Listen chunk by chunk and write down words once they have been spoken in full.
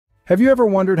Have you ever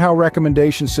wondered how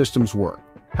recommendation systems work?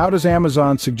 How does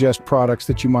Amazon suggest products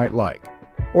that you might like?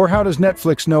 Or how does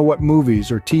Netflix know what movies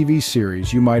or TV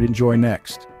series you might enjoy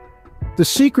next? The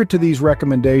secret to these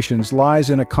recommendations lies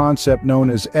in a concept known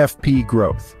as FP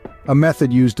growth, a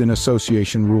method used in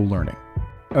association rule learning.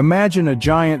 Imagine a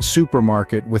giant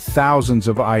supermarket with thousands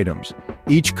of items.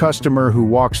 Each customer who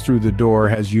walks through the door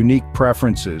has unique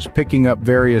preferences, picking up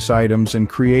various items and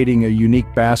creating a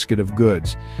unique basket of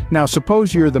goods. Now,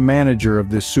 suppose you're the manager of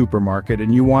this supermarket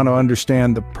and you want to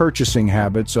understand the purchasing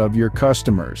habits of your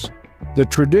customers. The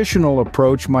traditional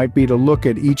approach might be to look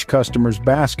at each customer's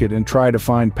basket and try to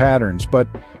find patterns, but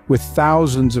with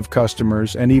thousands of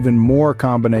customers and even more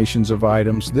combinations of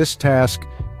items, this task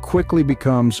quickly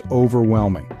becomes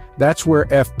overwhelming. That's where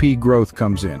FP growth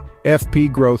comes in.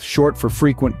 FP growth, short for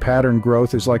frequent pattern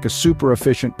growth, is like a super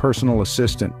efficient personal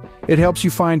assistant. It helps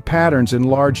you find patterns in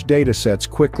large data sets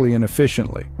quickly and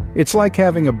efficiently. It's like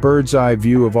having a bird's eye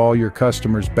view of all your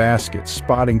customers' baskets,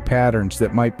 spotting patterns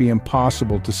that might be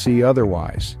impossible to see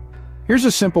otherwise. Here's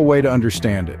a simple way to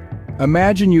understand it.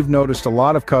 Imagine you've noticed a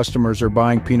lot of customers are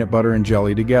buying peanut butter and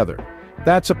jelly together.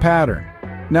 That's a pattern.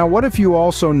 Now, what if you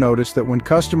also notice that when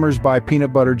customers buy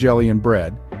peanut butter, jelly, and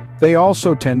bread, they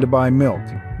also tend to buy milk?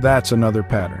 That's another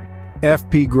pattern.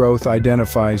 FP growth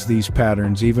identifies these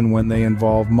patterns even when they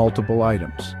involve multiple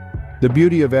items. The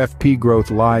beauty of FP growth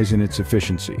lies in its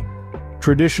efficiency.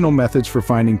 Traditional methods for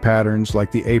finding patterns,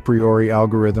 like the a priori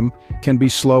algorithm, can be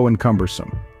slow and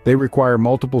cumbersome. They require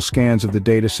multiple scans of the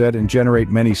dataset and generate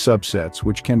many subsets,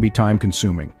 which can be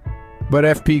time-consuming. But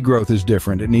FP growth is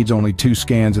different. It needs only 2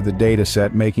 scans of the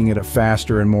dataset, making it a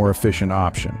faster and more efficient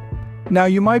option. Now,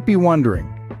 you might be wondering,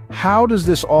 how does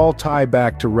this all tie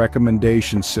back to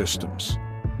recommendation systems?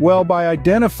 Well, by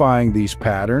identifying these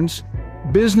patterns,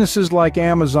 businesses like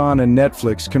Amazon and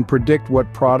Netflix can predict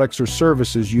what products or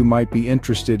services you might be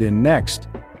interested in next,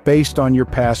 based on your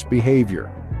past behavior.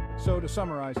 So to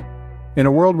summarize, in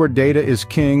a world where data is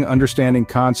king, understanding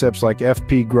concepts like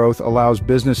FP growth allows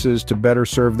businesses to better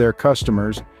serve their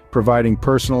customers, providing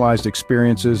personalized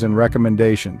experiences and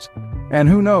recommendations. And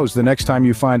who knows, the next time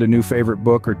you find a new favorite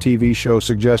book or TV show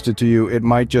suggested to you, it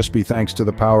might just be thanks to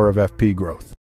the power of FP growth.